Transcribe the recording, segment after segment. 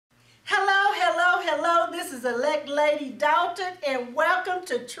This is Elect Lady Dalton, and welcome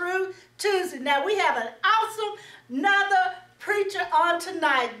to True Tuesday. Now, we have an awesome another preacher on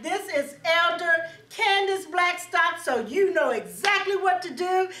tonight. This is Elder Candice Blackstock, so you know exactly what to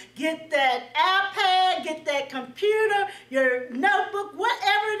do. Get that iPad, get that computer, your notebook,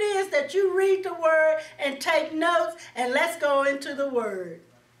 whatever it is that you read the Word and take notes, and let's go into the Word.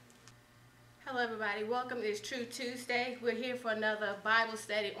 Hello everybody, welcome. It's True Tuesday. We're here for another Bible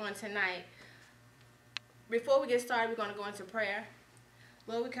study on tonight. Before we get started, we're going to go into prayer.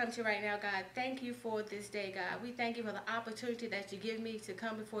 Lord, we come to you right now, God. Thank you for this day, God. We thank you for the opportunity that you give me to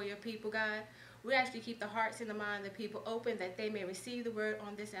come before your people, God. We ask you to keep the hearts and the mind of the people open that they may receive the word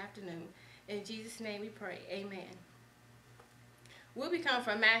on this afternoon. In Jesus' name we pray. Amen. We'll be coming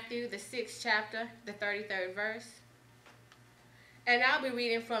from Matthew, the 6th chapter, the 33rd verse. And I'll be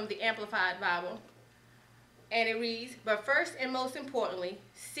reading from the Amplified Bible. And it reads, "But first and most importantly,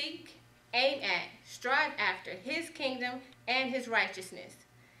 seek, aim at, strive after his kingdom and his righteousness,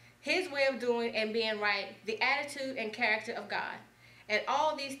 his way of doing and being right, the attitude and character of God. And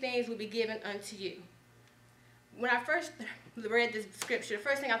all these things will be given unto you." When I first read this scripture, the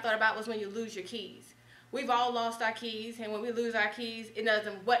first thing I thought about was when you lose your keys. We've all lost our keys, and when we lose our keys, it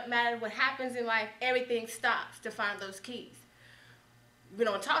doesn't matter what happens in life, everything stops to find those keys. We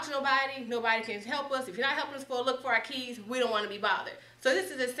don't talk to nobody. Nobody can help us. If you're not helping us look for our keys, we don't want to be bothered. So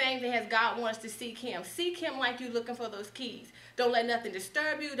this is the same thing as God wants us to seek him. Seek him like you're looking for those keys. Don't let nothing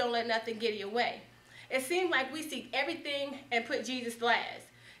disturb you. Don't let nothing get in your way. It seems like we seek everything and put Jesus last.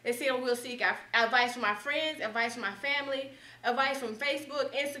 It seems we'll seek advice from our friends, advice from our family, advice from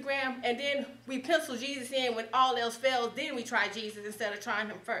Facebook, Instagram, and then we pencil Jesus in when all else fails. Then we try Jesus instead of trying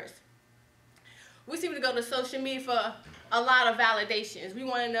him first. We seem to go to social media for a lot of validations. We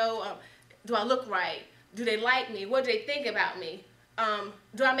want to know, do I look right? Do they like me? What do they think about me?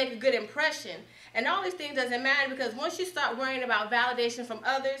 Do I make a good impression? And all these things doesn't matter, because once you start worrying about validation from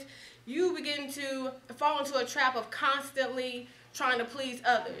others, you begin to fall into a trap of constantly trying to please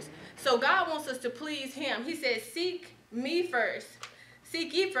others. So God wants us to please him. He says, seek me first.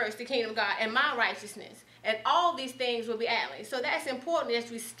 Seek ye first the kingdom of God and my righteousness, and all these things will be added. So that's important as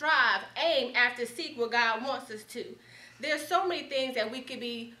we strive, aim after, seek what God wants us to. There's so many things that we could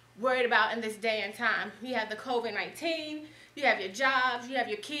be worried about in this day and time. You have the COVID-19, you have your jobs, you have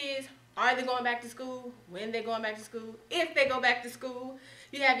your kids. Are they going back to school? When they're going back to school? If they go back to school?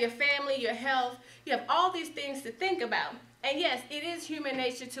 You have your family, your health. You have all these things to think about. And yes, it is human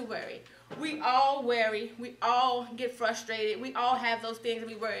nature to worry. We all worry. We all get frustrated. We all have those things that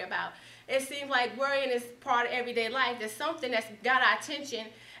we worry about. It seems like worrying is part of everyday life. There's something that's got our attention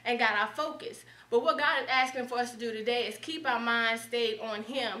and got our focus. But what God is asking for us to do today is keep our minds stayed on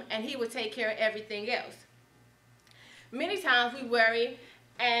him, and he will take care of everything else. Many times we worry,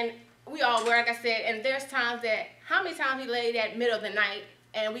 and we all worry, like I said, and there's times that, how many times we laid at middle of the night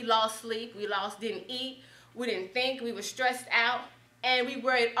and we lost sleep, didn't eat, we didn't think, we were stressed out, and we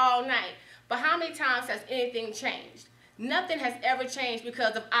worried all night. But how many times has anything changed? Nothing has ever changed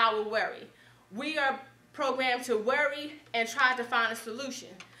because of our worry. We are programmed to worry and try to find a solution.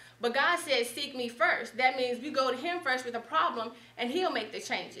 But God says, seek me first. That means we go to him first with a problem, and he'll make the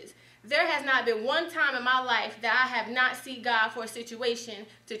changes. There has not been one time in my life that I have not seen God for a situation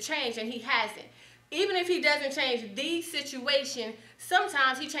to change, and he hasn't. Even if he doesn't change the situation,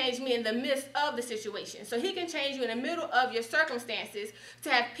 sometimes he changed me in the midst of the situation. So he can change you in the middle of your circumstances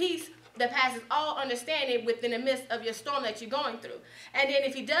to have peace that passes all understanding within the midst of your storm that you're going through. And then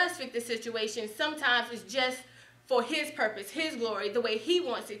if he does fix the situation, sometimes it's just for his purpose, his glory, the way he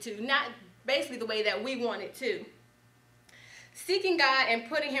wants it to, not basically the way that we want it to. Seeking God and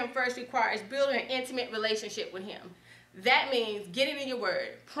putting him first requires building an intimate relationship with him. That means getting in your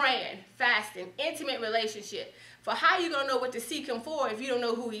word, praying, fasting, intimate relationship. For how are you going to know what to seek him for if you don't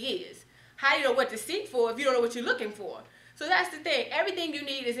know who he is? How do you know what to seek for if you don't know what you're looking for? So that's the thing. Everything you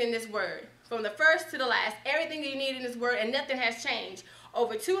need is in this word. From the first to the last, everything you need in this word, and nothing has changed.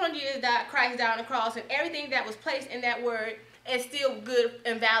 Over 200 years that Christ died on the cross, and everything that was placed in that word is still good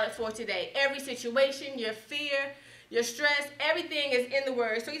and valid for today. Every situation, your fear, your stress, everything is in the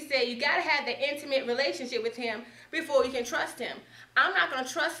word. So he said you got to have the intimate relationship with him before you can trust him. I'm not going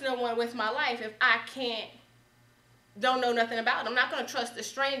to trust no one with my life if I don't know nothing about them. I'm not going to trust a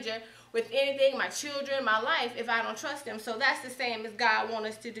stranger with anything, my children, my life, if I don't trust them. So that's the same as God wants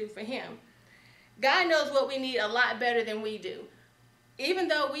us to do for him. God knows what we need a lot better than we do. Even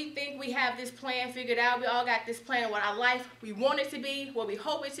though we think we have this plan figured out, we all got this plan of what our life we want it to be, what we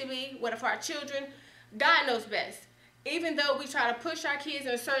hope it to be, what for our children, God knows best. Even though we try to push our kids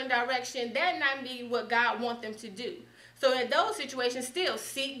in a certain direction, that might be what God wants them to do. So in those situations, still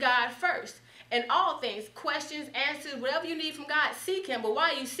seek God first. In all things, questions, answers, whatever you need from God, seek him. But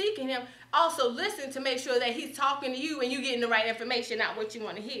while you seeking him, also listen to make sure that he's talking to you and you getting the right information, not what you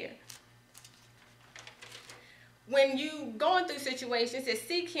want to hear. When you going through situations, it says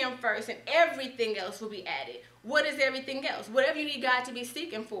seek him first and everything else will be added. What is everything else? Whatever you need God to be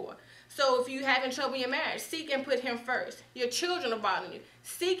seeking for. So if you having trouble in your marriage, seek and put him first. Your children are bothering you.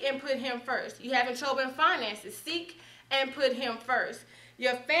 Seek and put him first. You having trouble in finances, seek and put him first.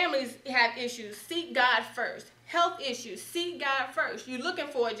 Your families have issues, seek God first. Health issues, seek God first. You're looking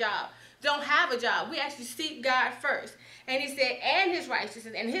for a job, don't have a job. We actually seek God first. And he said, and his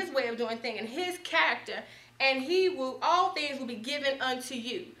righteousness and his way of doing things and his character, and all things will be given unto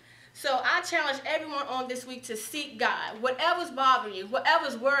you. So I challenge everyone on this week to seek God. Whatever's bothering you,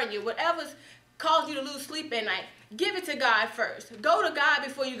 whatever's worrying you, whatever's causing you to lose sleep at night, give it to God first. Go to God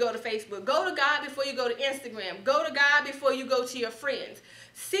before you go to Facebook. Go to God before you go to Instagram. Go to God before you go to your friends.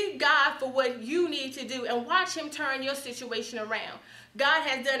 Seek God for what you need to do and watch him turn your situation around. God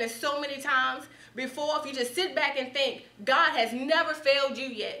has done it so many times before. If you just sit back and think, God has never failed you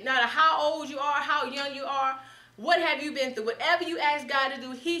yet. No matter how old you are, how young you are, what have you been through? Whatever you ask God to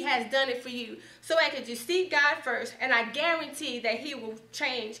do, he has done it for you. So I could just seek God first, and I guarantee that he will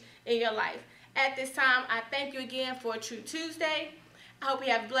change in your life. At this time, I thank you again for a True Tuesday. I hope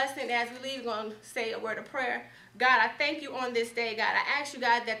you have a blessing. As we leave, we're going to say a word of prayer. God, I thank you on this day, God. I ask you,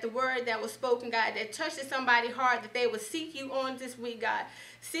 God, that the word that was spoken, God, that touches somebody's heart, that they will seek you on this week, God.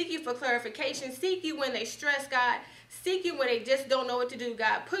 Seek you for clarification. Seek you when they stress, God. Seek you when they just don't know what to do,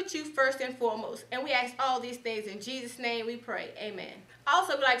 God. Put you first and foremost. And we ask all these things in Jesus' name we pray. Amen.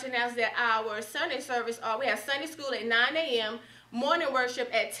 Also, we'd like to announce that our Sunday service, we have Sunday school at 9 a.m., morning worship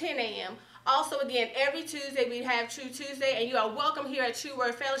at 10 a.m., Also, again, every Tuesday we have True Tuesday, and you are welcome here at True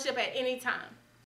Word Fellowship at any time.